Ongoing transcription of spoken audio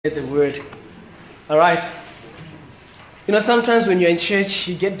The word. All right. You know, sometimes when you're in church,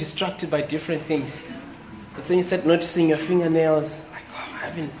 you get distracted by different things. And so you start noticing your fingernails, like, oh, I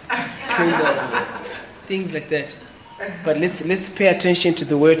haven't cleaned them. Things like that. But let's pay attention to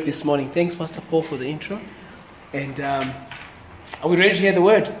the word this morning. Thanks, Pastor Paul, for the intro. And are we ready to hear the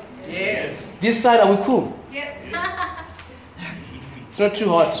word? Yes. This side, are we cool? Yep. It's not too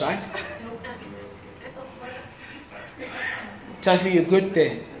hot, right? Taffy, you're good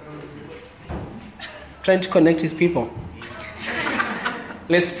there. Trying to connect with people.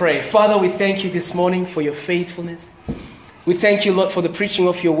 Let's pray. Father, we thank you this morning for your faithfulness. We thank you, Lord, for the preaching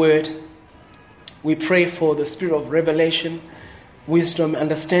of your word. We pray for the spirit of revelation, wisdom,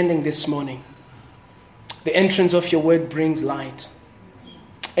 understanding this morning. The entrance of your word brings light.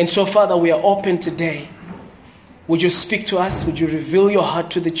 And so, Father, we are open today. Would you speak to us? Would you reveal your heart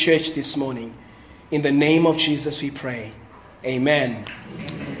to the church this morning? In the name of Jesus we pray. Amen.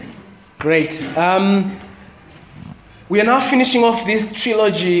 Great. We are now finishing off this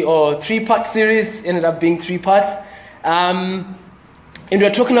trilogy or three-part series. Ended up being 3 parts. And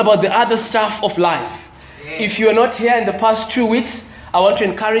we're talking about the other stuff of life. If you are not here in the past 2 weeks, I want to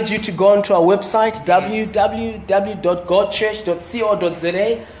encourage you to go onto our website,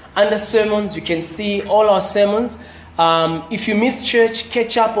 www.godchurch.co.za. Under sermons, you can see all our sermons. If you miss church,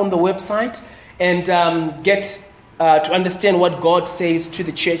 catch up on the website and get to understand what God says to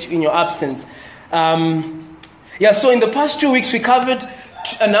the church in your absence. So in the past 2 weeks, we covered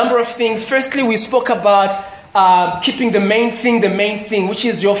a number of things. Firstly, we spoke about keeping the main thing, which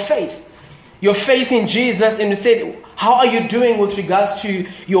is your faith. Your faith in Jesus. And we said, how are you doing with regards to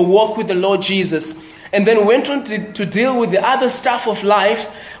your walk with the Lord Jesus? And then we went on to deal with the other stuff of life.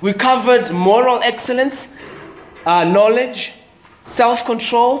 We covered moral excellence, knowledge,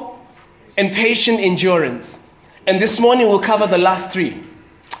 self-control, and patient endurance. And this morning we'll cover the last 3.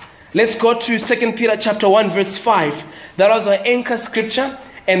 Let's go to 2 Peter chapter 1 verse 5. That was our anchor scripture,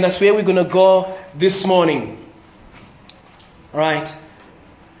 and that's where we're going to go this morning. All right.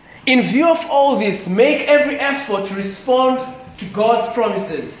 In view of all this, make every effort to respond to God's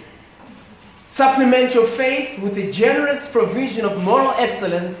promises. Supplement your faith with a generous provision of moral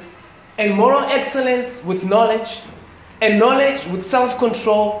excellence, and moral excellence with knowledge, and knowledge with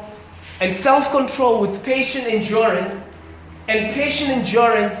self-control, and self-control with patient endurance, and patient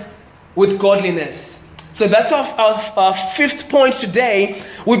endurance with godliness. So that's our 5th point today.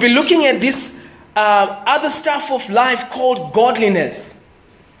 We'll be looking at this other stuff of life called godliness.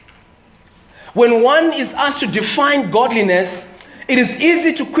 When one is asked to define godliness, it is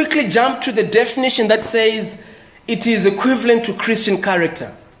easy to quickly jump to the definition that says it is equivalent to Christian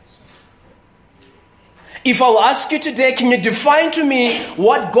character. If I will ask you today, can you define to me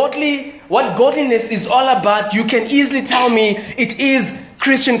what godliness is all about? You can easily tell me it is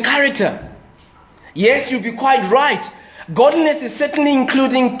Christian character. Yes, you'll be quite right. Godliness is certainly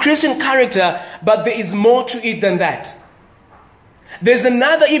including Christian character, but there is more to it than that. There's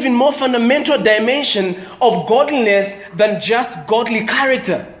another even more fundamental dimension of godliness than just godly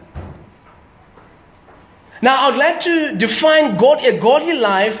character. Now, I'd like to define a godly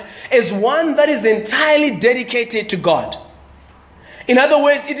life as one that is entirely dedicated to God. In other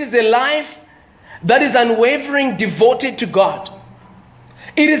words, it is a life that is unwavering, devoted to God.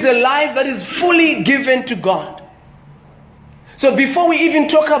 It is a life that is fully given to God. So before we even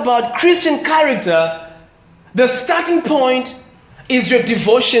talk about Christian character, the starting point is your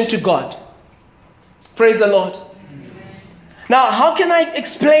devotion to God. Praise the Lord. Now, how can I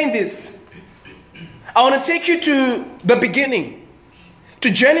explain this? I want to take you to the beginning, to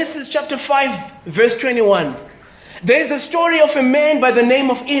Genesis chapter 5, verse 21. There is a story of a man by the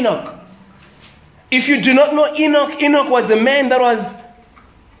name of Enoch. If you do not know Enoch, Enoch was a man that was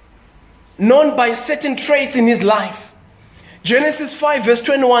known by certain traits in his life. Genesis 5, verse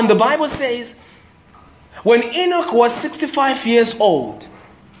 21, the Bible says, when Enoch was 65 years old,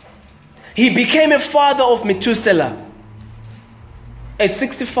 he became a father of Methuselah. At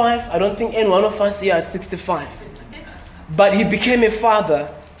 65, I don't think any one of us here is 65. But he became a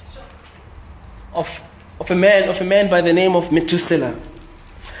father of a man by the name of Methuselah.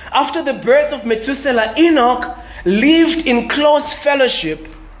 After the birth of Methuselah, Enoch lived in close fellowship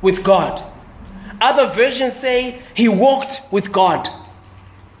with God. Other versions say he walked with God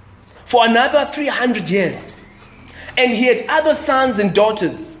for another 300 years. And he had other sons and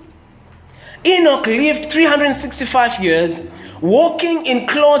daughters. Enoch lived 365 years walking in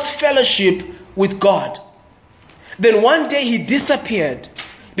close fellowship with God. Then one day he disappeared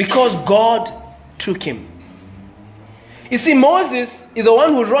because God took him. You see, Moses is the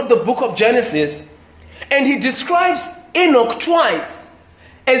one who wrote the book of Genesis, and he describes Enoch twice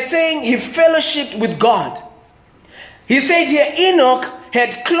as saying he fellowshiped with God. He said here Enoch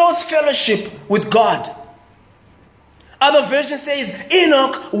had close fellowship with God. Other version says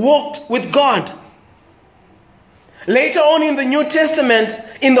Enoch walked with God. Later on in the New Testament,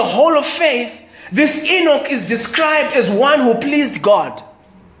 in the Hall of Faith, this Enoch is described as one who pleased God.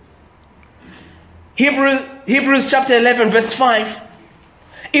 Hebrews chapter 11 verse 5.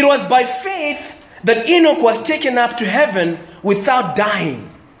 It was by faith that Enoch was taken up to heaven without dying.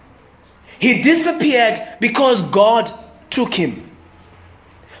 He disappeared because God took him.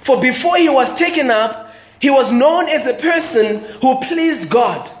 For before he was taken up, he was known as a person who pleased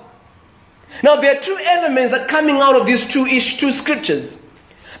God. Now there are two elements that coming out of these two scriptures.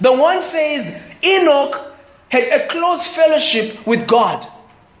 The one says Enoch had a close fellowship with God.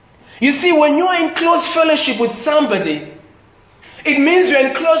 You see, when you are in close fellowship with somebody, it means you're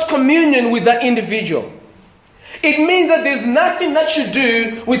in close communion with that individual. It means that there's nothing that you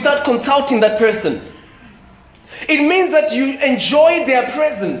do without consulting that person. It means that you enjoy their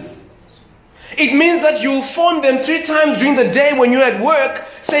presence. It means that you phone them 3 times during the day when you're at work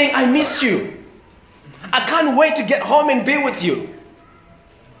saying, I miss you. I can't wait to get home and be with you.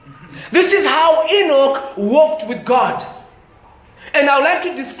 This is how Enoch walked with God. And I would like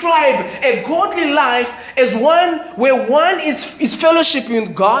to describe a godly life as one where one is fellowshipping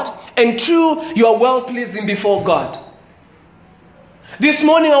with God, and 2, you are well pleasing before God. This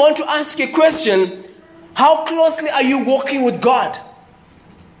morning I want to ask you a question. How closely are you walking with God?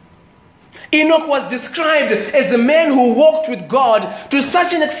 Enoch was described as a man who walked with God to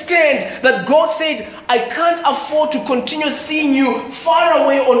such an extent that God said, I can't afford to continue seeing you far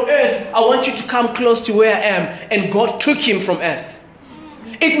away on earth. I want you to come close to where I am. And God took him from earth.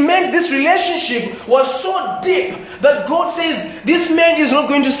 It meant this relationship was so deep that God says, this man is not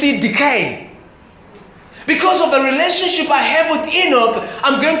going to see decay. Because of the relationship I have with Enoch,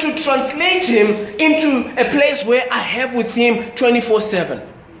 I'm going to translate him into a place where I have with him 24/7.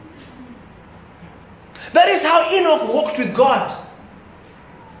 That is how Enoch walked with God.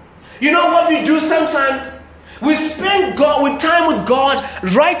 You know what we do sometimes? We spend time with God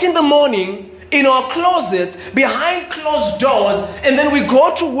right in the morning, in our closets, behind closed doors, and then we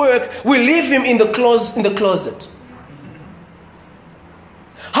go to work, we leave him in the closet.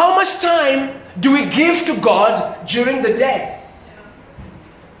 How much time do we give to God during the day?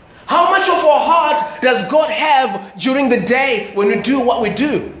 How much of our heart does God have during the day when we do what we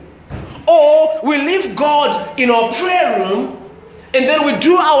do? Or we leave God in our prayer room, and then we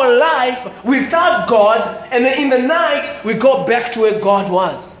do our life without God, and then in the night we go back to where God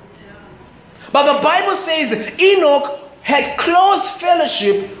was. But the Bible says Enoch had close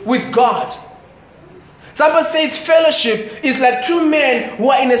fellowship with God. Somebody says fellowship is like 2 men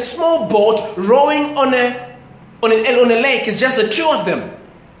who are in a small boat rowing on a lake. It's just the 2 of them.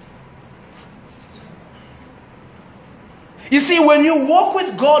 You see, when you walk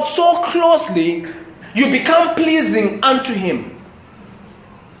with God so closely, you become pleasing unto Him.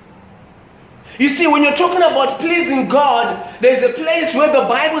 You see, when you're talking about pleasing God, there's a place where the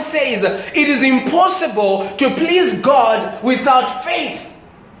Bible says it is impossible to please God without faith.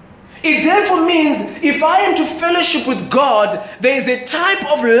 It therefore means if I am to fellowship with God, there is a type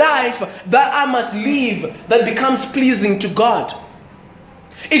of life that I must live that becomes pleasing to God.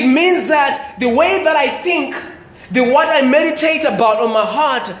 It means that the way that I think, what I meditate about on my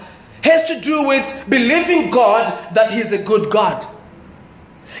heart has to do with believing God that He's a good God.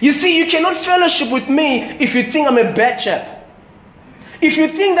 You see, you cannot fellowship with me if you think I'm a bad chap. If you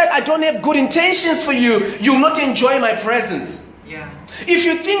think that I don't have good intentions for you, you'll not enjoy my presence. Yeah. If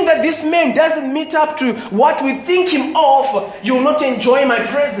you think that this man doesn't meet up to what we think him of, you'll not enjoy my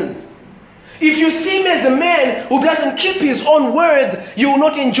presence. If you see me as a man who doesn't keep his own word, you will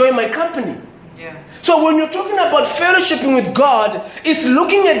not enjoy my company. Yeah. So when you're talking about fellowshipping with God, it's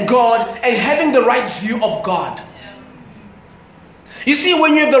looking at God and having the right view of God. You see,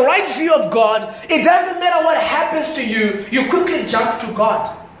 when you have the right view of God, it doesn't matter what happens to you, you quickly jump to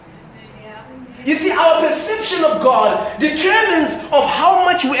God. You see, our perception of God determines of how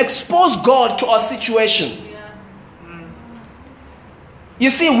much we expose God to our situations.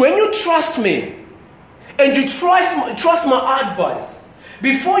 You see, when you trust me and you trust my advice,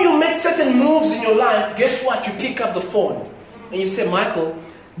 before you make certain moves in your life, guess what? You pick up the phone and you say, Michael,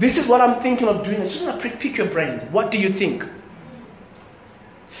 this is what I'm thinking of doing. I just want to pick your brain. What do you think?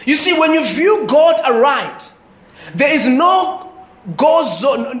 You see, when you view God aright, there's no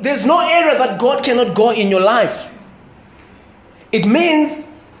area that God cannot go in your life. It means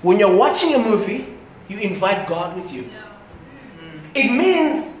when you're watching a movie, you invite God with you. It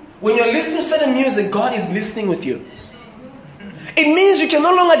means when you're listening to certain music, God is listening with you. It means you can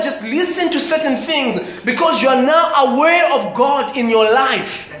no longer just listen to certain things because you are now aware of God in your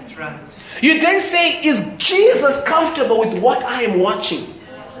life. That's right. You then say, is Jesus comfortable with what I am watching?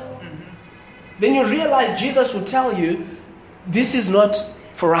 Then you realize Jesus will tell you, this is not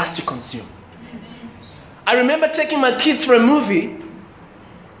for us to consume. I remember taking my kids for a movie,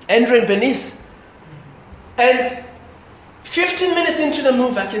 Andrew and Bernice, and 15 minutes into the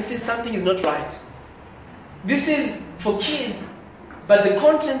movie, I can see something is not right. This is for kids, but the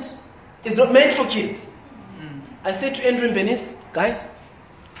content is not meant for kids. I said to Andrew and Bernice, guys,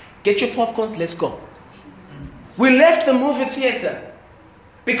 get your popcorns, let's go. We left the movie theater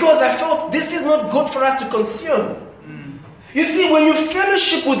because I felt this is not good for us to consume. You see, when you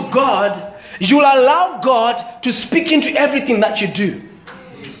fellowship with God, you'll allow God to speak into everything that you do.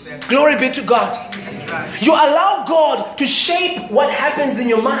 Glory be to God. You allow God to shape what happens in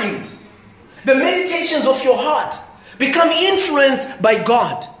your mind. The meditations of your heart become influenced by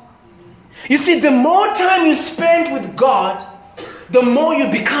God. You see, the more time you spend with God, the more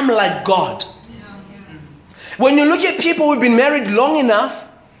you become like God. When you look at people who've been married long enough,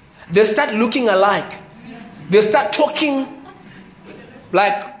 they start looking alike. They start talking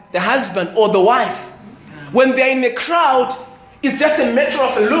like the husband or the wife. When they're in a crowd, it's just a matter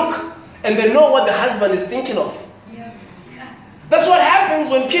of a look and they know what the husband is thinking of. That's what happens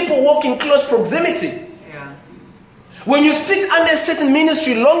when people walk in close proximity. When you sit under a certain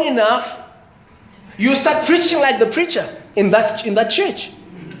ministry long enough, you start preaching like the preacher in that church.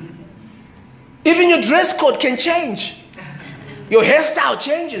 Even your dress code can change. Your hairstyle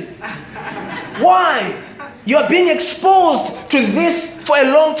changes. Why? You are being exposed to this for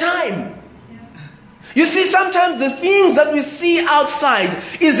a long time. You see, sometimes the things that we see outside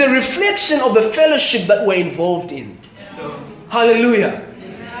is a reflection of the fellowship that we're involved in. Hallelujah.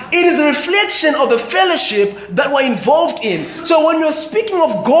 It is a reflection of the fellowship that we're involved in. So when you're speaking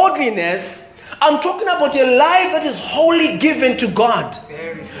of godliness, I'm talking about a life that is wholly given to God.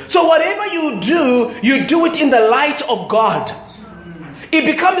 So whatever you do it in the light of God. It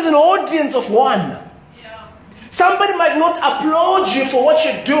becomes an audience of one. Somebody might not applaud you for what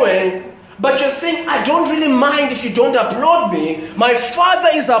you're doing, but you're saying, I don't really mind if you don't applaud me. My Father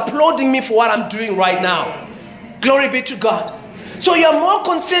is applauding me for what I'm doing right now. Glory be to God. So you're more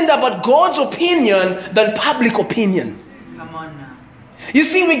concerned about God's opinion than public opinion. Come on now. You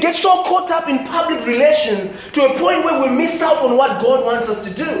see, we get so caught up in public relations to a point where we miss out on what God wants us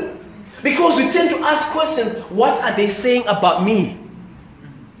to do. Because we tend to ask questions, what are they saying about me?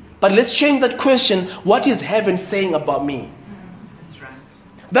 But let's change that question. What is heaven saying about me? That's right.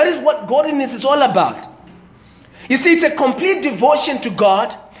 That is what godliness is all about. You see, it's a complete devotion to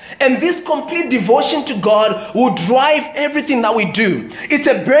God. And this complete devotion to God will drive everything that we do. It's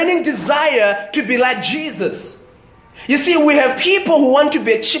a burning desire to be like Jesus. You see, we have people who want to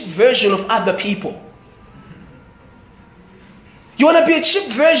be a cheap version of other people. You want to be a cheap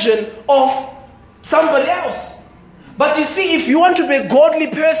version of somebody else. But you see, if you want to be a godly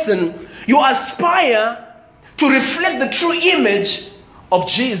person, you aspire to reflect the true image of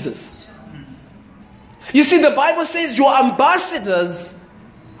Jesus. You see, the Bible says you are ambassadors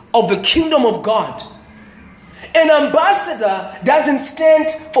of the kingdom of God. An ambassador doesn't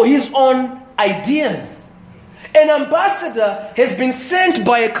stand for his own ideas. An ambassador has been sent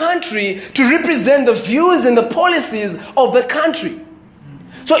by a country to represent the views and the policies of the country.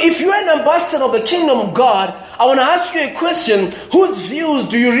 So if you're an ambassador of the kingdom of God, I want to ask you a question. Whose views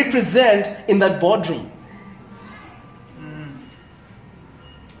do you represent in that boardroom?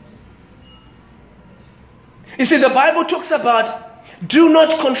 You see, the Bible talks about do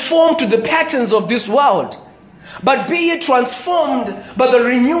not conform to the patterns of this world, but be ye transformed by the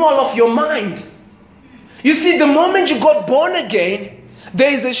renewal of your mind. You see, the moment you got born again,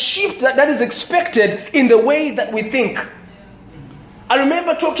 there is a shift that is expected in the way that we think. I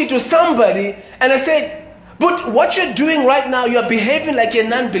remember talking to somebody and I said, but what you're doing right now, you're behaving like a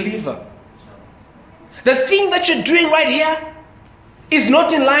non-believer. The thing that you're doing right here is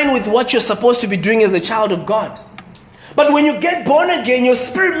not in line with what you're supposed to be doing as a child of God. But when you get born again, your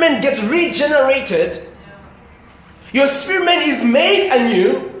spirit man gets regenerated. Your spirit man is made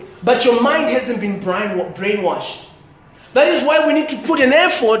anew, but your mind hasn't been brainwashed. That is why we need to put an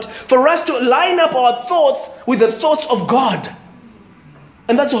effort for us to line up our thoughts with the thoughts of God.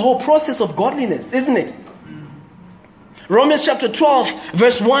 And that's the whole process of godliness, isn't it? Romans chapter 12,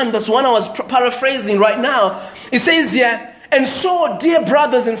 verse 1, that's one I was paraphrasing right now. It says here, and so, dear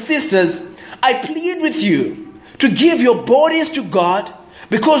brothers and sisters, I plead with you to give your bodies to God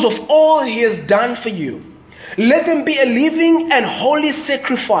because of all He has done for you. Let them be a living and holy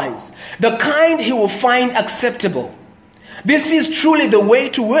sacrifice, the kind He will find acceptable. This is truly the way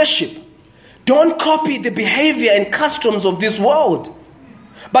to worship. Don't copy the behavior and customs of this world,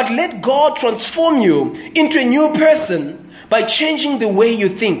 but let God transform you into a new person by changing the way you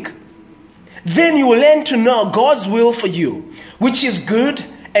think. Then you will learn to know God's will for you, which is good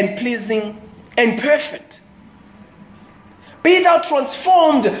and pleasing and perfect. Be thou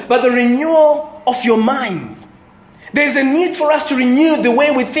transformed by the renewal of your minds. There is a need for us to renew the way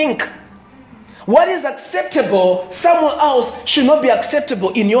we think. What is acceptable somewhere else should not be acceptable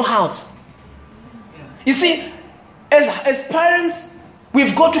in your house. You see, as parents,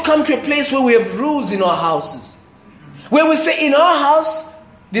 we've got to come to a place where we have rules in our houses. Where we say, in our house,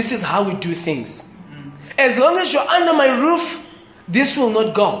 this is how we do things. As long as you're under my roof, this will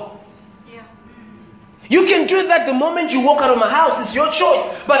not go. Yeah. You can do that the moment you walk out of my house. It's your choice.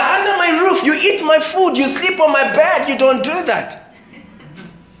 But under my roof, you eat my food, you sleep on my bed, you don't do that.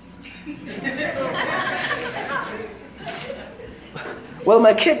 Well,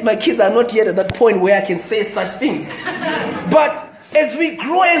 my kids are not yet at that point where I can say such things. But as we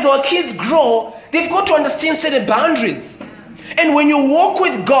grow, as our kids grow, they've got to understand certain boundaries. And when you walk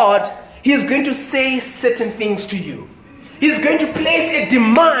with God, He is going to say certain things to you. He's going to place a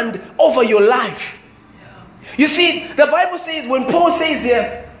demand over your life. You see, the Bible says, when Paul says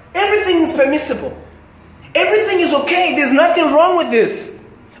here, everything is permissible. Everything is okay. There's nothing wrong with this.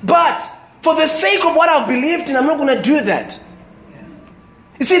 But for the sake of what I've believed in, I'm not going to do that.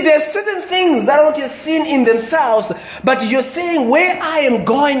 You see, there are certain things that are not yet seen in themselves, but you're saying, where I am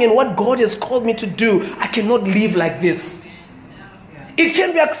going and what God has called me to do, I cannot live like this. It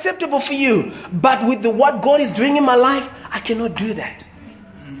can be acceptable for you, but with what God is doing in my life, I cannot do that.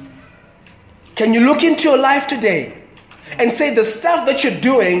 Can you look into your life today and say, the stuff that you're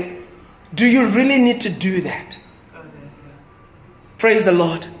doing, do you really need to do that? Praise the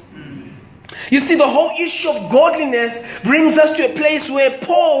Lord. You see, the whole issue of godliness brings us to a place where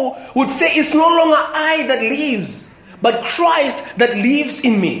Paul would say, it's no longer I that lives, but Christ that lives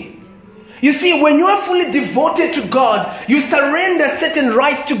in me. You see, when you are fully devoted to God, you surrender certain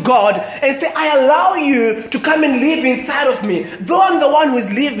rights to God and say, I allow you to come and live inside of me. Though I'm the one who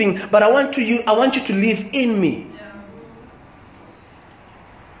is living, but I want you to live in me.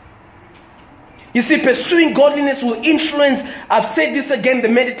 You see, pursuing godliness will influence, I've said this again, the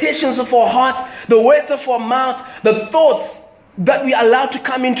meditations of our hearts, the words of our mouths, the thoughts that we allow to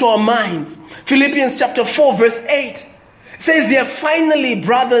come into our minds. Philippians chapter 4 verse 8 says here, finally,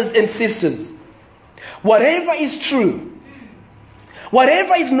 brothers and sisters, whatever is true,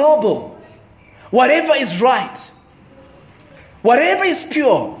 whatever is noble, whatever is right, whatever is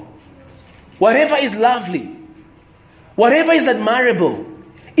pure, whatever is lovely, whatever is admirable,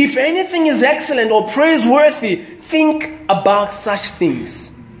 if anything is excellent or praiseworthy, think about such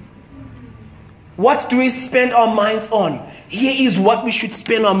things. What do we spend our minds on? Here is what we should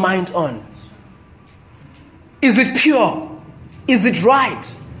spend our mind on. Is it pure? Is it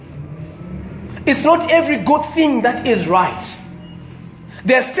right? It's not every good thing that is right.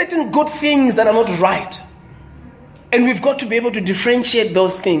 There are certain good things that are not right. And we've got to be able to differentiate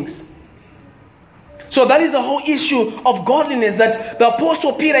those things. So that is the whole issue of godliness, that the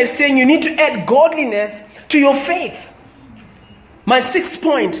Apostle Peter is saying you need to add godliness to your faith. My sixth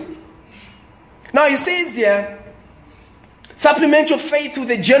point. Now he says here, supplement your faith with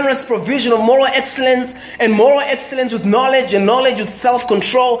a generous provision of moral excellence, and moral excellence with knowledge, and knowledge with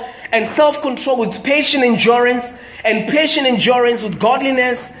self-control, and self-control with patient endurance, and patient endurance with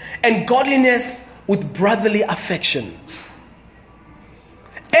godliness, and godliness with brotherly affection.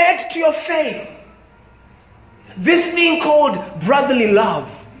 Add to your faith this thing called brotherly love,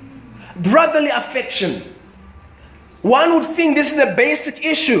 brotherly affection. One would think this is a basic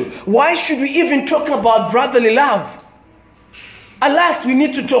issue. Why should we even talk about brotherly love? Alas, we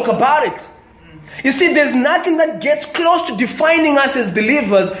need to talk about it. You see, there's nothing that gets close to defining us as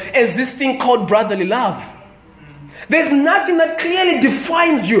believers as this thing called brotherly love. There's nothing that clearly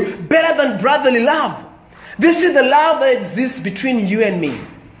defines you better than brotherly love. This is the love that exists between you and me.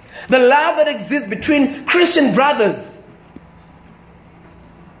 The love that exists between Christian brothers.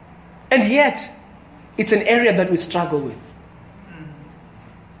 And yet, it's an area that we struggle with.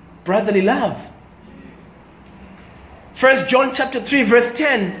 Brotherly love. 1 John chapter 3 verse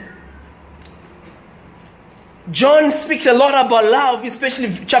 10. John speaks a lot about love,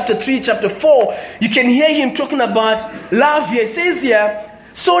 especially chapter 3, chapter 4. You can hear him talking about love here. It says here,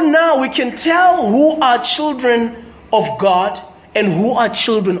 so now we can tell who are children of God and who are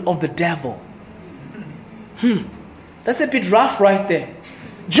children of the devil. That's a bit rough right there.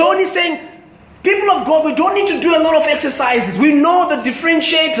 John is saying, people of God, we don't need to do a lot of exercises. We know the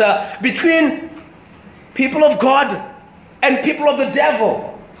differentiator between people of God and people of the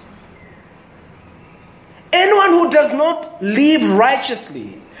devil. Anyone who does not live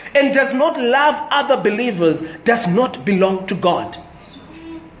righteously and does not love other believers does not belong to God.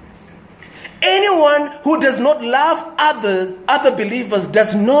 Anyone who does not love other believers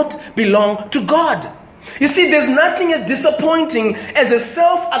does not belong to God. You see, there's nothing as disappointing as a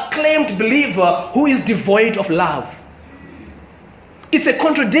self-acclaimed believer who is devoid of love. It's a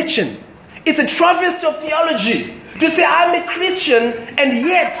contradiction. It's a travesty of theology to say I'm a Christian and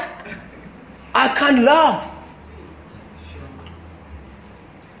yet I can't love.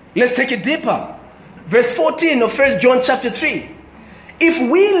 Let's take it deeper. Verse 14 of 1 John chapter 3.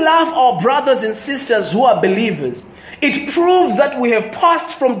 If we love our brothers and sisters who are believers, it proves that we have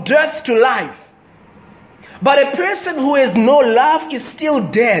passed from death to life. But a person who has no love is still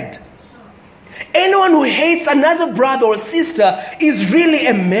dead. Anyone who hates another brother or sister is really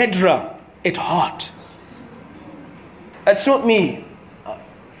a murderer at heart. That's not me.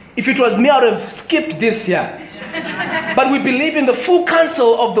 If it was me, I would have skipped this here. But we believe in the full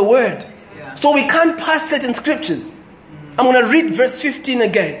counsel of the word. So we can't pass certain scriptures. I'm going to read verse 15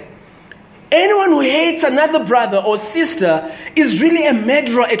 again. Anyone who hates another brother or sister is really a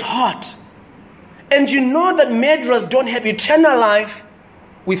murderer at heart. And you know that murderers don't have eternal life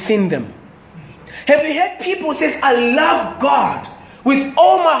within them. Have you heard people say, I love God with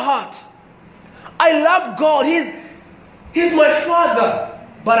all my heart. I love God. He's my father.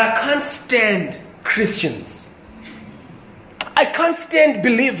 But I can't stand Christians. I can't stand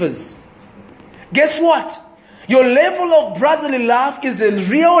believers. Guess what? Your level of brotherly love is a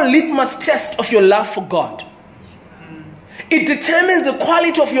real litmus test of your love for God. It determines the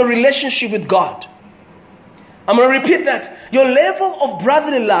quality of your relationship with God. I'm going to repeat that. Your level of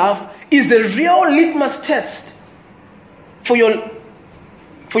brotherly love is a real litmus test for your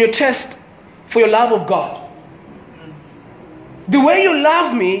love of God. The way you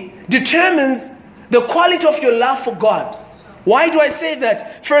love me determines the quality of your love for God. Why do I say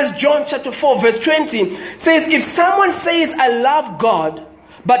that? 1 John chapter 4 verse 20 says, if someone says I love God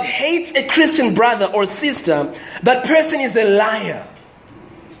but hates a Christian brother or sister, that person is a liar.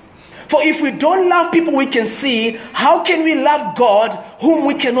 For if we don't love people we can see, how can we love God whom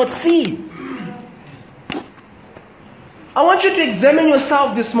we cannot see? I want you to examine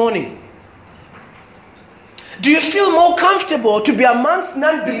yourself this morning. Do you feel more comfortable to be amongst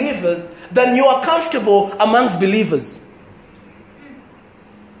non-believers than you are comfortable amongst believers?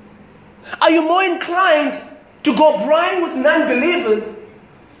 Are you more inclined to go braai with non-believers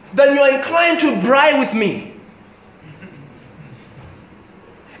than you are inclined to braai with me?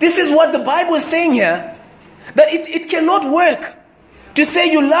 This is what the Bible is saying here. That it cannot work to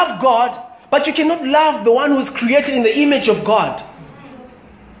say you love God, but you cannot love the one who is created in the image of God.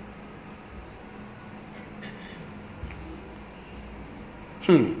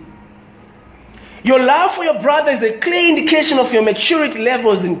 Your love for your brother is a clear indication of your maturity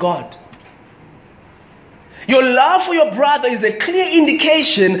levels in God. Your love for your brother is a clear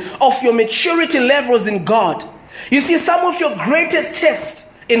indication of your maturity levels in God. You see, some of your greatest tests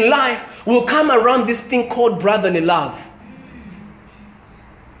in life will come around this thing called brotherly love.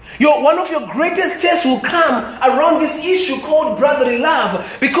 One of your greatest tests will come around this issue called brotherly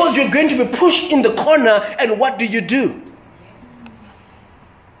love, because you're going to be pushed in the corner, and what do?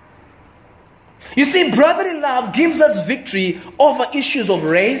 You see, brotherly love gives us victory over issues of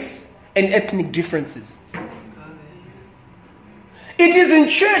race and ethnic differences. It is in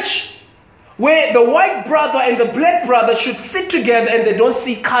church where the white brother and the black brother should sit together and they don't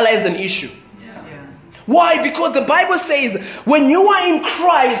see color as an issue. Why? Because the Bible says when you are in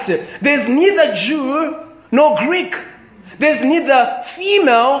Christ, there's neither Jew nor Greek. There's neither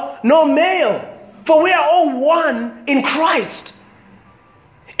female nor male. For we are all one in Christ.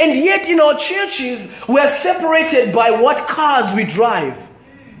 And yet in our churches, we are separated by what cars we drive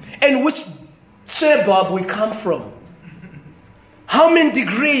and which suburb we come from. How many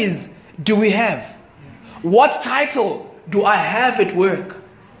degrees do we have? What title do I have at work?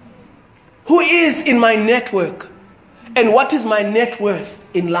 Who is in my network? And what is my net worth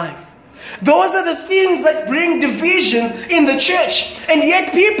in life? Those are the things that bring divisions in the church. And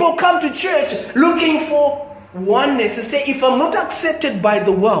yet people come to church looking for oneness. They say, if I'm not accepted by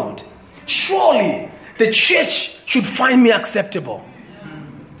the world, surely the church should find me acceptable.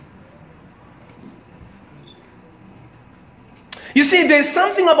 You see, there's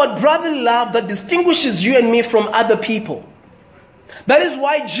something about brotherly love that distinguishes you and me from other people. That is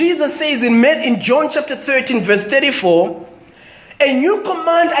why Jesus says in John chapter 13 verse 34, a new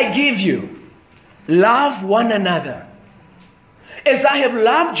command I give you, love one another. As I have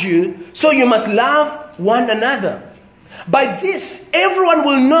loved you, so you must love one another. By this, everyone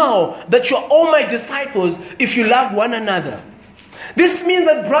will know that you're all my disciples if you love one another. This means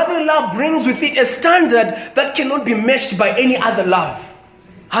that brotherly love brings with it a standard that cannot be matched by any other love.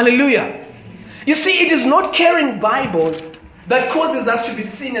 Hallelujah. You see, it is not carrying Bibles that causes us to be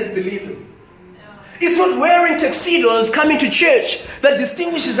seen as believers. It's not wearing tuxedos, coming to church, that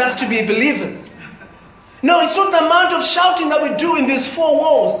distinguishes us to be believers. No, it's not the amount of shouting that we do in these four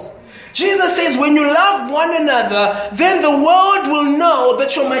walls. Jesus says, when you love one another, then the world will know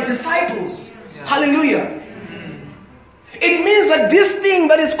that you're my disciples. Yeah. Hallelujah. It means that this thing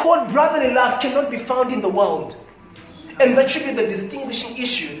that is called brotherly love cannot be found in the world. And that should be the distinguishing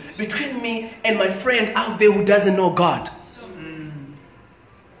issue between me and my friend out there who doesn't know God.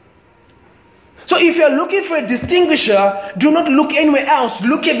 So if you're looking for a distinguisher, do not look anywhere else.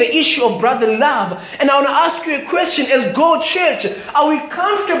 Look at the issue of brotherly love. And I want to ask you a question as Go Church. Are we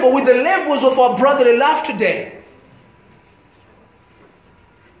comfortable with the levels of our brotherly love today?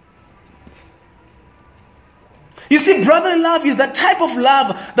 You see, brotherly love is that type of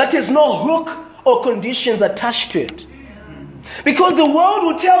love that has no hook or conditions attached to it. Because the world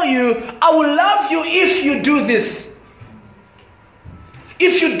will tell you, I will love you if you do this.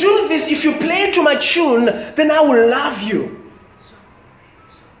 If you do this, if you play to my tune, then I will love you.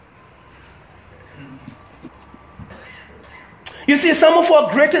 You see, some of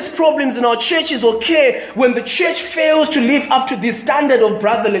our greatest problems in our church is when the church fails to live up to this standard of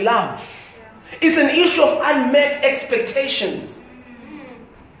brotherly love. It's an issue of unmet expectations.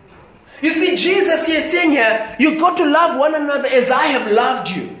 You see, Jesus here is saying here, you've got to love one another as I have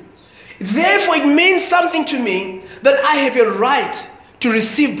loved you. Therefore, it means something to me that I have a right to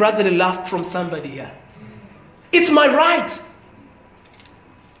receive brotherly love from somebody here. It's my right.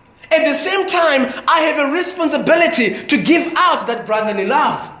 At the same time, I have a responsibility to give out that brotherly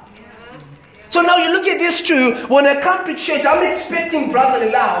love. So now you look at this too. When I come to church, I'm expecting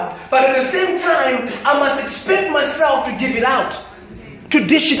brotherly love. But at the same time, I must expect myself to give it out. To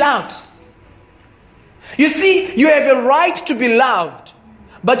dish it out. You see, you have a right to be loved,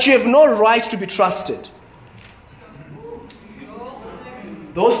 but you have no right to be trusted.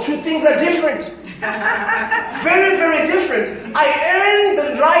 Those two things are different. Very, very different. I earn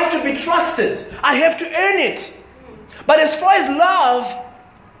the right to be trusted. I have to earn it. But as far as love,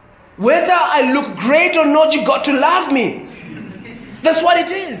 whether I look great or not, you got to love me. That's what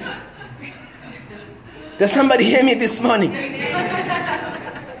it is. Does somebody hear me this morning?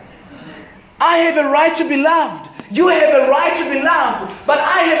 I have a right to be loved. You have a right to be loved. But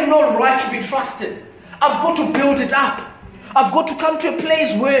I have no right to be trusted. I've got to build it up. I've got to come to a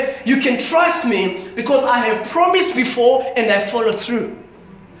place where you can trust me because I have promised before and I follow through.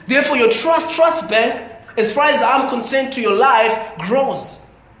 Therefore, your trust bank, as far as I'm concerned, to your life, grows.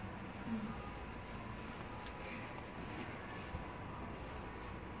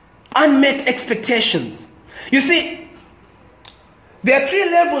 Unmet expectations. You see, there are 3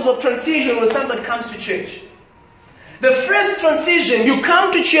 levels of transition when somebody comes to church. The first transition, you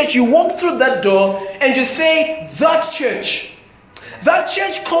come to church, you walk through that door, and you say, that church. That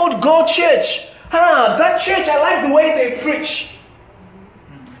church called Go Church. That church, I like the way they preach.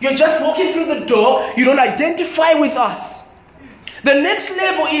 You're just walking through the door, you don't identify with us. The next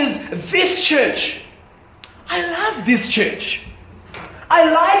level is this church. I love this church.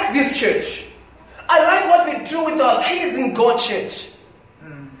 I like this church. I like what they do with our kids in Go Church.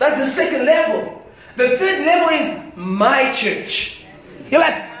 That's the second level. The third level is my church. You're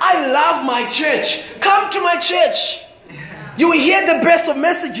like, I love my church. Come to my church. You will hear the best of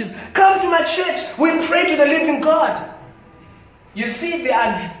messages. Come to my church. We pray to the living God. You see, there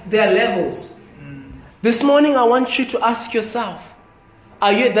are levels. This morning, I want you to ask yourself,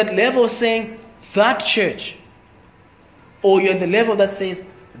 are you at that level saying, that church? Or you're at the level that says,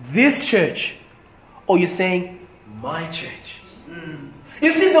 this church? Or you're saying, my church? You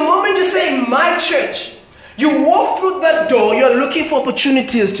see, the moment you say, my church, you walk through that door, you're looking for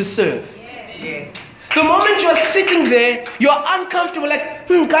opportunities to serve. Yes. The moment you're sitting there, you're uncomfortable, like,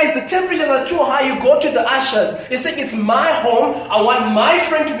 guys, the temperatures are too high. You go to the ushers. You say, it's my home. I want my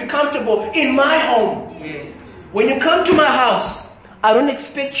friend to be comfortable in my home. Yes. When you come to my house, I don't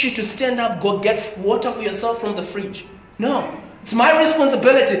expect you to stand up, go get water for yourself from the fridge. No. It's my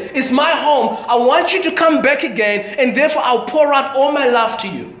responsibility. It's my home. I want you to come back again, and therefore I'll pour out all my love to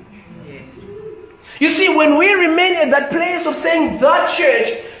you. Yes. You see, when we remain at that place of saying that church,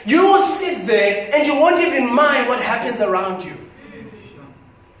 you will sit there and you won't even mind what happens around you.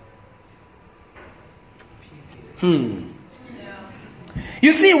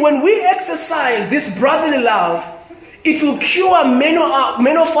 You see, when we exercise this brotherly love, it will cure many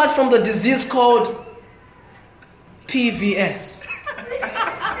of us from the disease called PVS.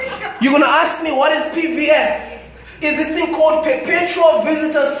 You're going to ask me, what is PVS? It's this thing called perpetual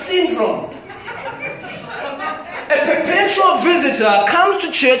visitor syndrome. A perpetual visitor comes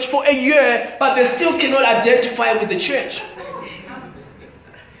to church for a year, but they still cannot identify with the church.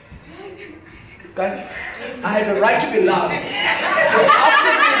 Guys, I have a right to be loved. So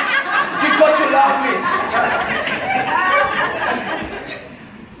after this, you got to love me.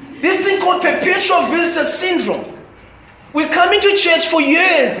 This thing called perpetual visitor syndrome. We're coming to church for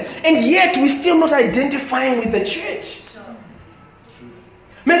years, and yet we're still not identifying with the church.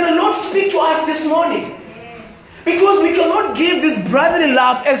 May the Lord speak to us this morning. Because we cannot give this brotherly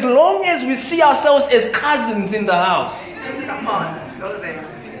love as long as we see ourselves as cousins in the house. Come on, go there.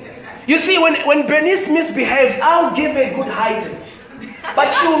 You see, when Bernice misbehaves, I'll give her a good hiding.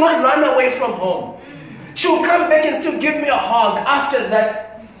 But she will not run away from home. She will come back and still give me a hug after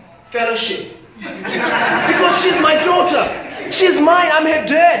that fellowship. Because she's my daughter. She's mine. I'm her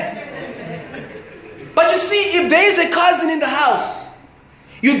dad. But you see, if there is a cousin in the house,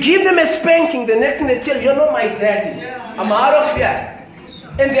 you give them a spanking, the next thing they tell you, you're not my daddy. I'm out of here.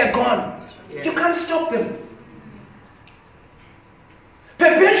 And they're gone. You can't stop them.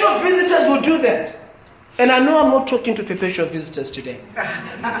 Perpetual visitors will do that. And I know I'm not talking to perpetual visitors today.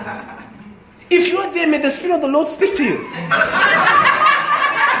 If you're there, may the Spirit of the Lord speak to you.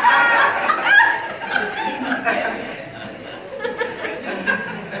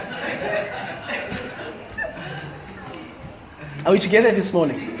 Are we together this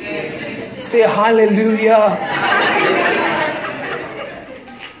morning? Yes. Say hallelujah.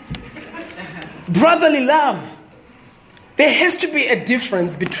 Brotherly love. There has to be a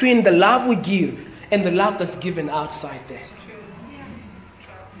difference between the love we give and the love that's given outside there.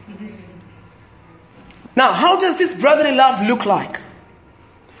 Now, how does this brotherly love look like?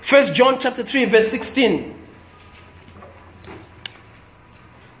 1 John chapter 3, verse 16.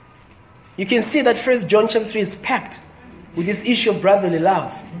 You can see that 1 John chapter 3 is packed with this issue of brotherly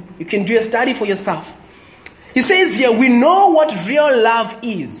love. You can do a study for yourself. He says here, we know what real love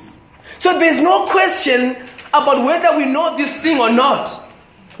is. So there's no question about whether we know this thing or not.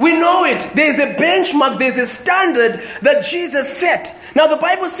 We know it. There's a benchmark, there's a standard that Jesus set. Now the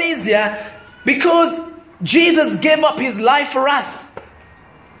Bible says here, because Jesus gave up his life for us.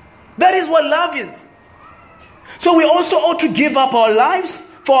 That is what love is. So we also ought to give up our lives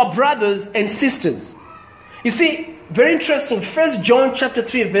for our brothers and sisters. You see, very interesting. 1 John chapter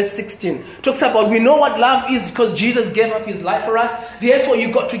 3 verse 16 talks about we know what love is because Jesus gave up his life for us. Therefore,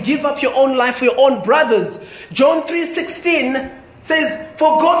 you got to give up your own life for your own brothers. John 3:16 says,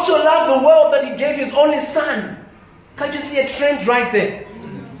 for God so loved the world that he gave his only son. Can't you see a trend right there?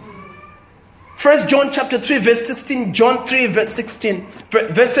 1 John chapter 3 verse 16, John 3 verse 16.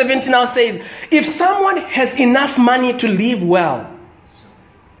 Verse 17 now says, if someone has enough money to live well,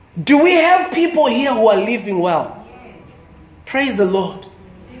 do we have people here who are living well? Praise the Lord.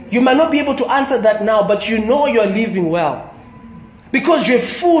 You might not be able to answer that now, but you know you're living well. Because you have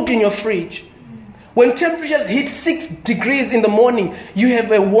food in your fridge. When temperatures hit 6 degrees in the morning, you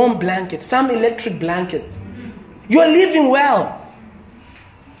have a warm blanket, some electric blankets. You're living well.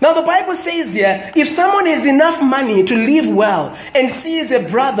 Now the Bible says here, if someone has enough money to live well and sees a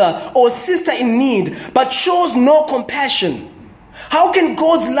brother or sister in need, but shows no compassion, how can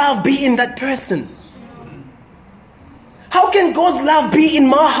God's love be in that person? How can God's love be in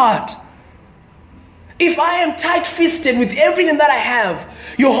my heart? If I am tight-fisted with everything that I have,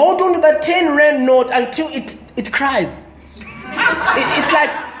 you hold on to that 10 rand note until it cries. It's like,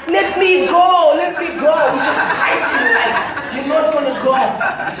 let me go, let me go. We just tighten like, you're not going to go.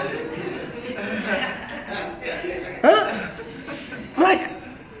 Huh? Like,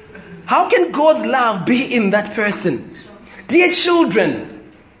 how can God's love be in that person? Dear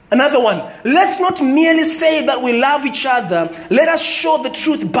children, another one. Let's not merely say that we love each other. Let us show the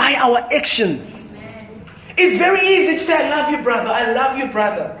truth by our actions. It's very easy to say, I love you, brother. I love you,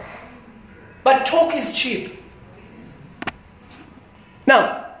 brother. But talk is cheap.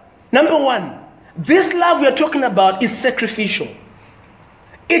 Now, number one, this love we are talking about is sacrificial.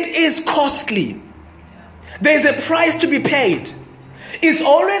 It is costly. There is a price to be paid. It's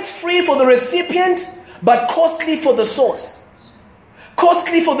always free for the recipient, but costly for the source.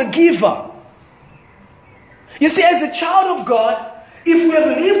 Costly for the giver. You see, as a child of God, if we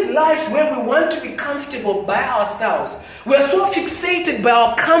have lived lives where we want to be comfortable by ourselves, we are so fixated by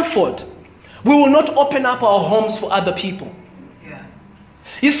our comfort, we will not open up our homes for other people. Yeah.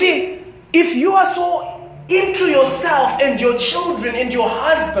 You see, if you are so into yourself and your children and your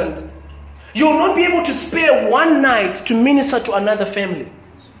husband, you will not be able to spare one night to minister to another family.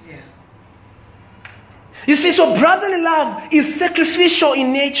 You You see, so brotherly love is sacrificial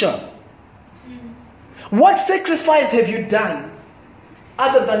in nature. What sacrifice have you done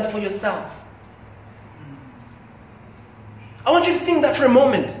other than for yourself? I want you to think that for a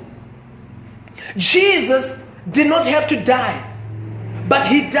moment. Jesus did not have to die, but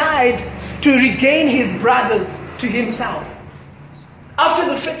he died to regain his brothers to himself. After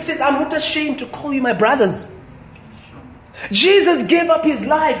the fact, he says, I'm not ashamed to call you my brothers. Jesus gave up his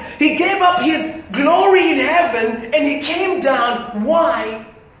life. He gave up his glory in heaven and he came down. Why?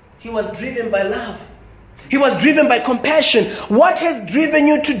 He was driven by love. He was driven by compassion. What has driven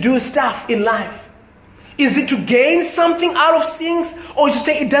you to do stuff in life? Is it to gain something out of things, or to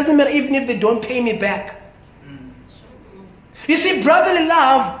say it doesn't matter even if they don't pay me back? You see, brotherly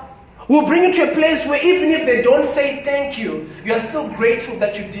love will bring you to a place where even if they don't say thank you, you are still grateful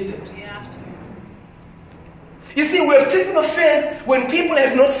that you did it. You see, we have taken offense when people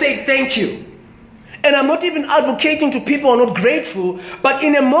have not said thank you. And I'm not even advocating to people who are not grateful, but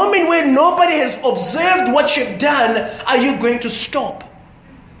in a moment where nobody has observed what you've done, are you going to stop?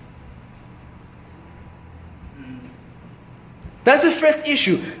 That's the first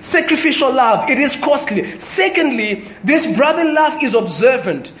issue. Sacrificial love. It is costly. Secondly, this brotherly love is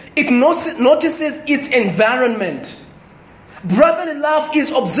observant. It notices its environment. Brotherly love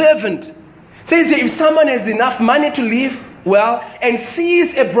is observant. Says that if someone has enough money to live well and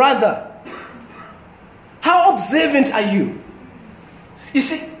sees a brother, how observant are you? You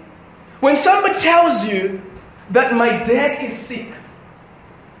see, when somebody tells you that my dad is sick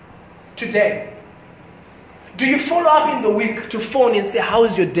today, do you follow up in the week to phone and say, how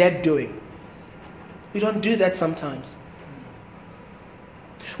is your dad doing? We don't do that sometimes.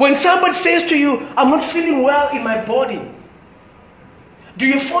 When somebody says to you, I'm not feeling well in my body, do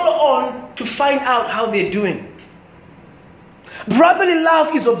you follow on to find out how they're doing? Brotherly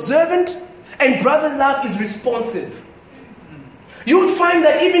love is observant and brotherly love is responsive. You would find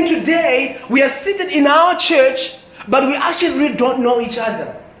that even today, we are seated in our church, but we actually really don't know each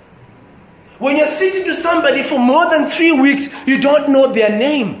other. When you're sitting to somebody for more than 3 weeks, you don't know their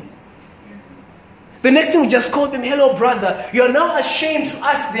name. The next thing we just call them, hello brother. You are now ashamed to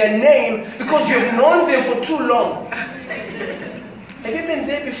ask their name because you have known them for too long. Have you been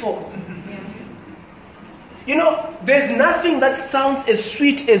there before? You know, there's nothing that sounds as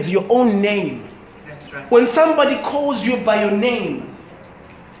sweet as your own name. That's right. When somebody calls you by your name,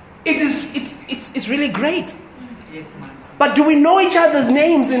 it's really great. Yes, ma'am. But do we know each other's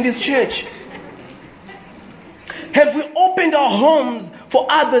names in this church? Have we opened our homes for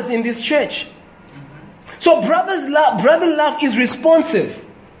others in this church? So brotherly love is responsive.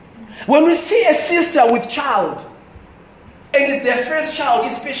 When we see a sister with child, and it's their first child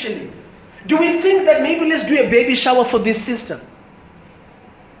especially, do we think that maybe let's do a baby shower for this sister?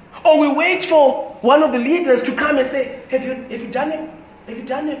 Or we wait for one of the leaders to come and say, have you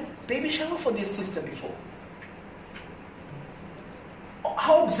done a baby shower for this sister before?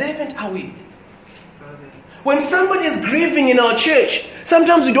 How observant are we? When somebody is grieving in our church,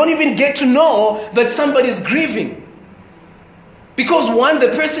 sometimes we don't even get to know that somebody is grieving. Because one, the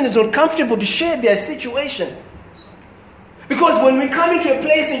person is not comfortable to share their situation. Because when we come into a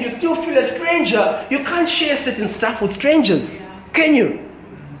place and you still feel a stranger, you can't share certain stuff with strangers. Can you?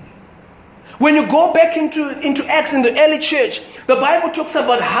 When you go back into Acts in the early church, the Bible talks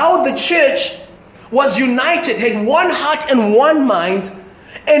about how the church was united, had one heart and one mind,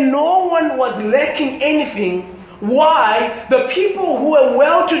 and no one was lacking anything. Why? The people who were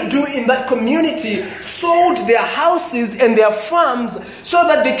well-to-do in that community sold their houses and their farms so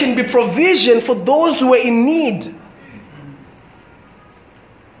that there can be provision for those who were in need.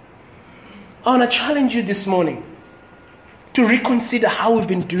 I want to challenge you this morning to reconsider how we've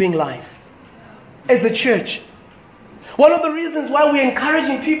been doing life as a church. One of the reasons why we're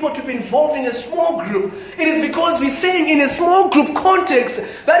encouraging people to be involved in a small group, it is because we're saying in a small group context,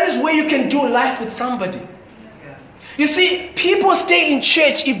 that is where you can do life with somebody. You see, people stay in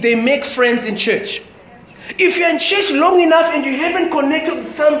church if they make friends in church. If you're in church long enough and you haven't connected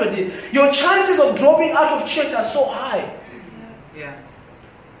with somebody, your chances of dropping out of church are so high. Yeah.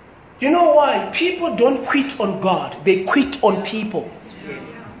 You know why? People don't quit on God. They quit on people.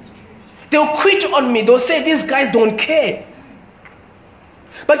 Yes. They'll quit on me. They'll say, these guys don't care.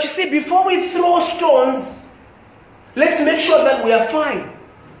 But you see, before we throw stones, let's make sure that we are fine.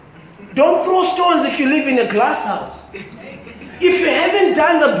 Don't throw stones if you live in a glass house. If you haven't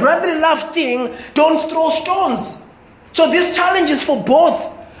done the brotherly love thing, don't throw stones. So this challenge is for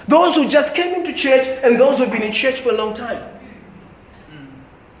both those who just came into church and those who have been in church for a long time.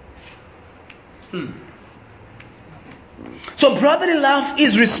 So brotherly love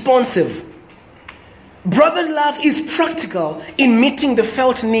is responsive. Brotherly love is practical in meeting the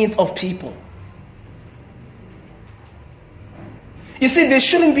felt needs of people. You see, it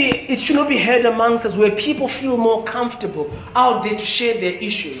should not be heard amongst us where people feel more comfortable out there to share their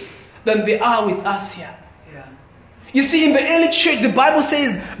issues than they are with us here. Yeah. You see, in the early church, the Bible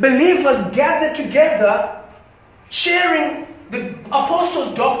says believers gathered together, sharing the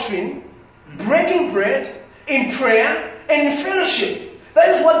apostles' doctrine, breaking bread, in prayer, and in fellowship. That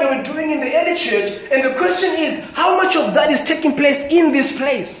is what they were doing in the early church. And the question is, how much of that is taking place in this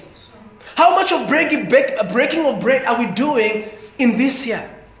place? How much of breaking of bread are we doing in this year?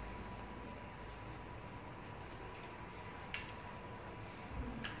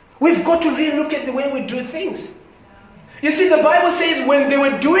 We've got to really look at the way we do things. You see, the Bible says when they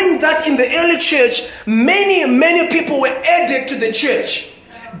were doing that in the early church, many people were added to the church.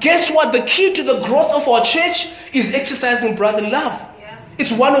 Guess what? The key to the growth of our church is exercising brotherly love. Yeah.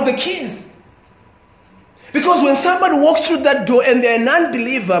 It's one of the keys. Because when somebody walks through that door and they're a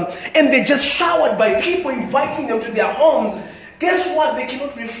non-believer and they're just showered by people inviting them to their homes, guess what? They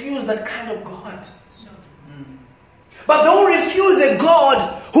cannot refuse that kind of God. But they will refuse a God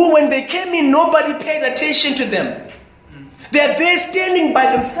who, when they came in, nobody paid attention to them. They're there standing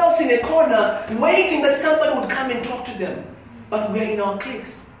by themselves in a corner, waiting that somebody would come and talk to them. But we're in our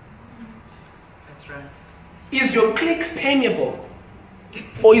cliques. That's right. Is your clique permeable?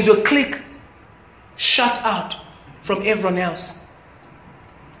 Or is your clique shut out from everyone else?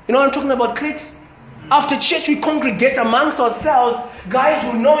 You know what I'm talking about, cliques? After church, we congregate amongst ourselves. Guys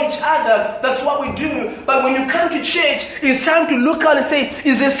who know each other. That's what we do. But when you come to church, it's time to look out and say,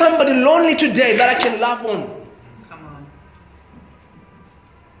 is there somebody lonely today that I can love on? Come on.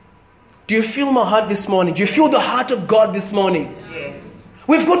 Do you feel my heart this morning? Do you feel the heart of God this morning? Yes.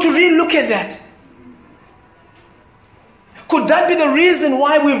 We've got to really look at that. Could that be the reason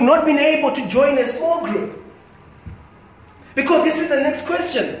why we've not been able to join a small group? Because this is the next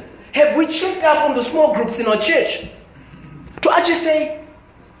question. Have we checked up on the small groups in our church? To actually say,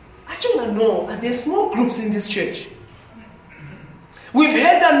 I just want to know, are there small groups in this church? We've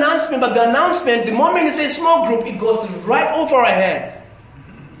heard the announcement, but the announcement, the moment it says small group, it goes right over our heads.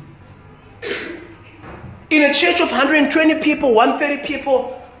 In a church of 120 people, 130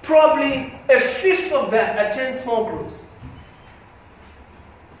 people, probably a fifth of that attend small groups.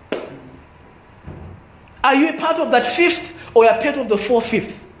 Are you a part of that fifth or are you a part of the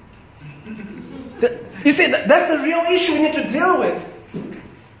 4/5? You see, that's the real issue we need to deal with.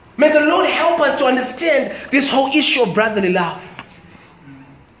 May the Lord help us to understand this whole issue of brotherly love.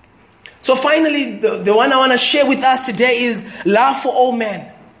 So finally, the one I want to share with us today is love for all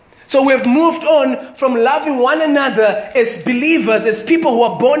men. So we've moved on from loving one another as believers, as people who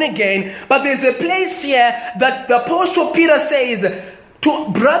are born again. But there's a place here that the Apostle Peter says, to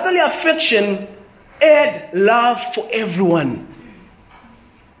brotherly affection, add love for everyone.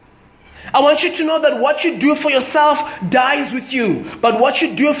 I want you to know that what you do for yourself dies with you, but what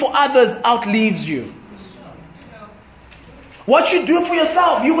you do for others outlives you. What you do for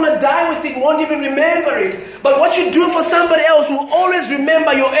yourself, you're going to die with it, won't even remember it. But what you do for somebody else will always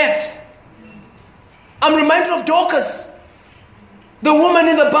remember your ex. I'm reminded of Dorcas, the woman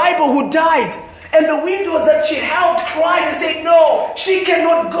in the Bible who died. And the widows that she helped cried and said, no, she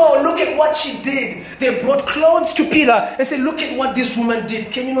cannot go. Look at what she did. They brought clothes to Peter and said, look at what this woman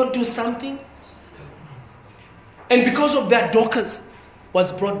did. Can you not do something? And because of that, Dorcas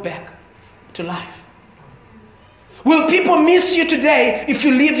was brought back to life. Will people miss you today if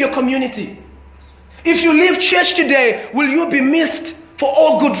you leave your community? If you leave church today, will you be missed for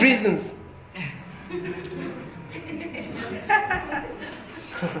all good reasons?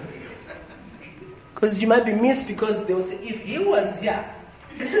 Because you might be missed because they will say, if he was here,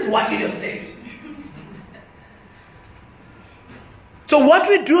 this is what he'd have said. So what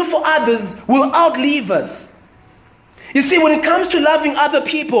we do for others will outlive us. You see, when it comes to loving other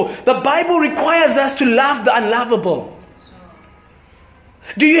people, the Bible requires us to love the unlovable.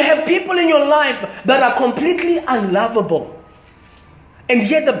 Do you have people in your life that are completely unlovable? And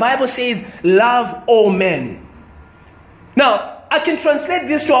yet the Bible says, love all men. Now, I can translate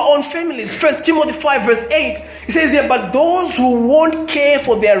this to our own families. 1 Timothy 5 verse 8. It says here, but those who won't care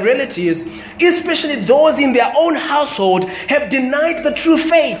for their relatives, especially those in their own household, have denied the true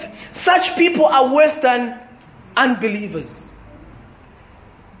faith. Such people are worse than unbelievers.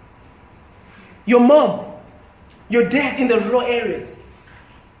 Your mom, your dad in the rural areas,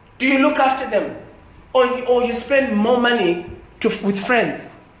 do you look after them? Or you spend more money with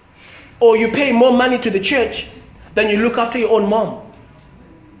friends? Or you pay more money to the church than you look after your own mom?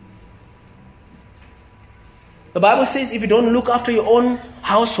 The Bible says if you don't look after your own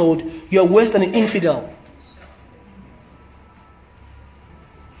household, you are worse than an infidel.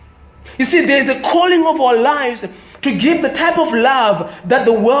 You see, there is a calling of our lives to give the type of love that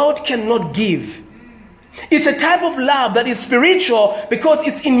the world cannot give. It's a type of love that is spiritual because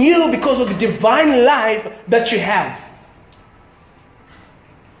it's in you because of the divine life that you have.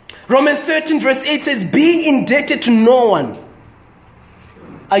 Romans 13 verse 8 says, be indebted to no one.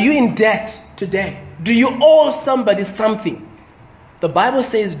 Are you in debt today? Do you owe somebody something? The Bible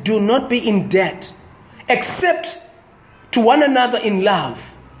says, do not be in debt except to one another in love.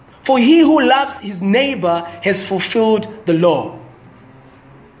 For he who loves his neighbor has fulfilled the law.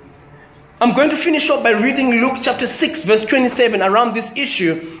 I'm going to finish up by reading Luke chapter 6 verse 27 around this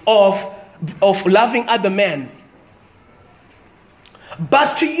issue of loving other men.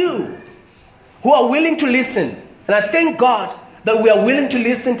 But to you who are willing to listen, and I thank God that we are willing to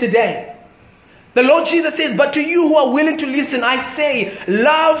listen today. The Lord Jesus says, but to you who are willing to listen, I say,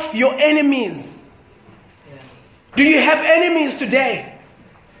 love your enemies. Do you have enemies today?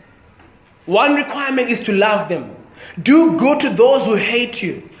 One requirement is to love them. Do good to those who hate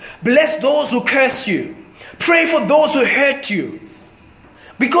you. Bless those who curse you. Pray for those who hurt you.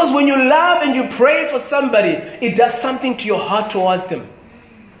 Because when you love and you pray for somebody, it does something to your heart towards them.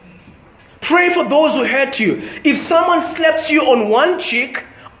 Pray for those who hurt you. If someone slaps you on one cheek,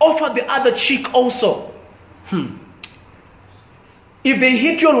 offer the other cheek also. If they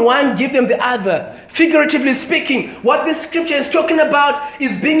hit you on one, give them the other. Figuratively speaking, what this scripture is talking about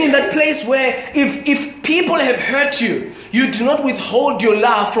is being in that place where if people have hurt you, you do not withhold your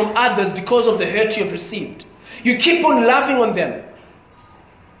love from others because of the hurt you have received. You keep on loving on them.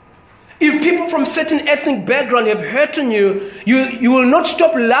 If people from certain ethnic background have hurt on you, you will not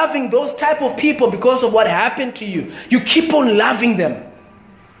stop loving those type of people because of what happened to you. You keep on loving them.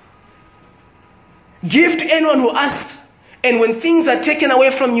 Give to anyone who asks. And when things are taken away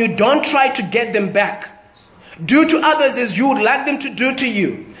from you, don't try to get them back. Do to others as you would like them to do to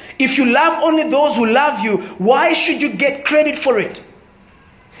you. If you love only those who love you, why should you get credit for it?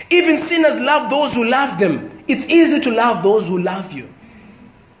 Even sinners love those who love them. It's easy to love those who love you.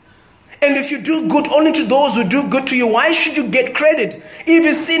 And if you do good only to those who do good to you, why should you get credit?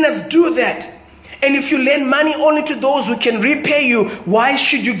 Even sinners do that. And if you lend money only to those who can repay you, why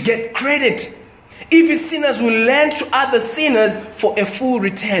should you get credit? Even sinners will lend to other sinners for a full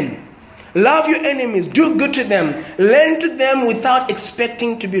return. Love your enemies, do good to them, lend to them without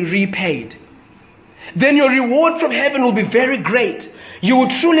expecting to be repaid. Then your reward from heaven will be very great. You will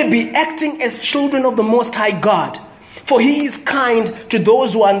truly be acting as children of the Most High God. For he is kind to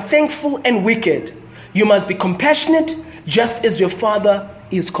those who are unthankful and wicked. You must be compassionate just as your Father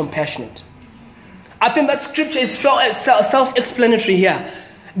is compassionate. I think that scripture is self-explanatory here.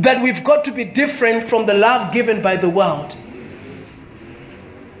 That we've got to be different from the love given by the world.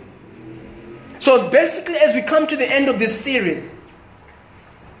 So basically, as we come to the end of this series,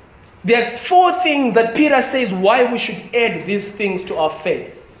 there are 4 things that Peter says why we should add these things to our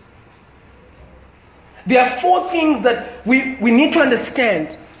faith. There are 4 things that we need to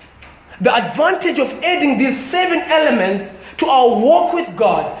understand. The advantage of adding these 7 elements to our walk with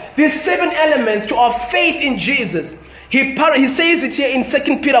God, these 7 elements to our faith in Jesus. He says it here in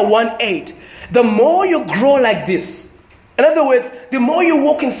 2 Peter 1:8. The more you grow like this, in other words, the more you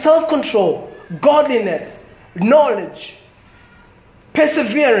walk in self-control, godliness, knowledge,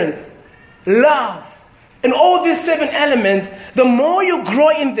 perseverance, love, and all these 7 elements, the more you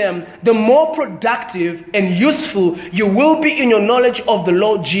grow in them, the more productive and useful you will be in your knowledge of the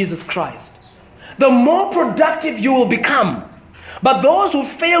Lord Jesus Christ. The more productive you will become. But those who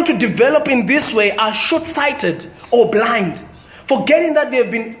fail to develop in this way are short-sighted or blind, forgetting that they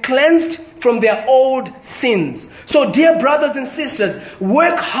have been cleansed from their old sins. So, dear brothers and sisters,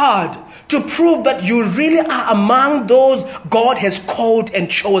 work hard to prove that you really are among those God has called and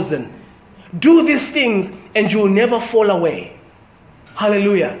chosen. Do these things and you will never fall away.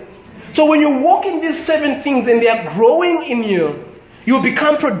 Hallelujah. So when you walk in these 7 things and they are growing in you, you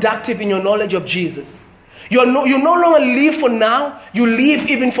become productive in your knowledge of Jesus. You no longer live for now, you live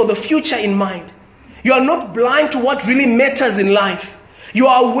even for the future in mind. You are not blind to what really matters in life. You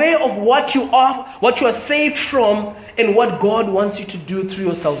are aware of what you are, what you are saved from, and what God wants you to do through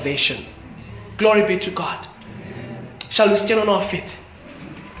your salvation. Glory be to God. Shall we stand on our feet?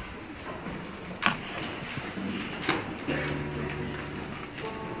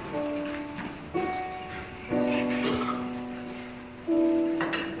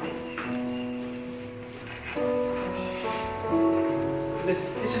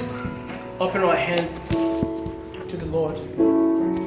 Let's just open our hands to the Lord.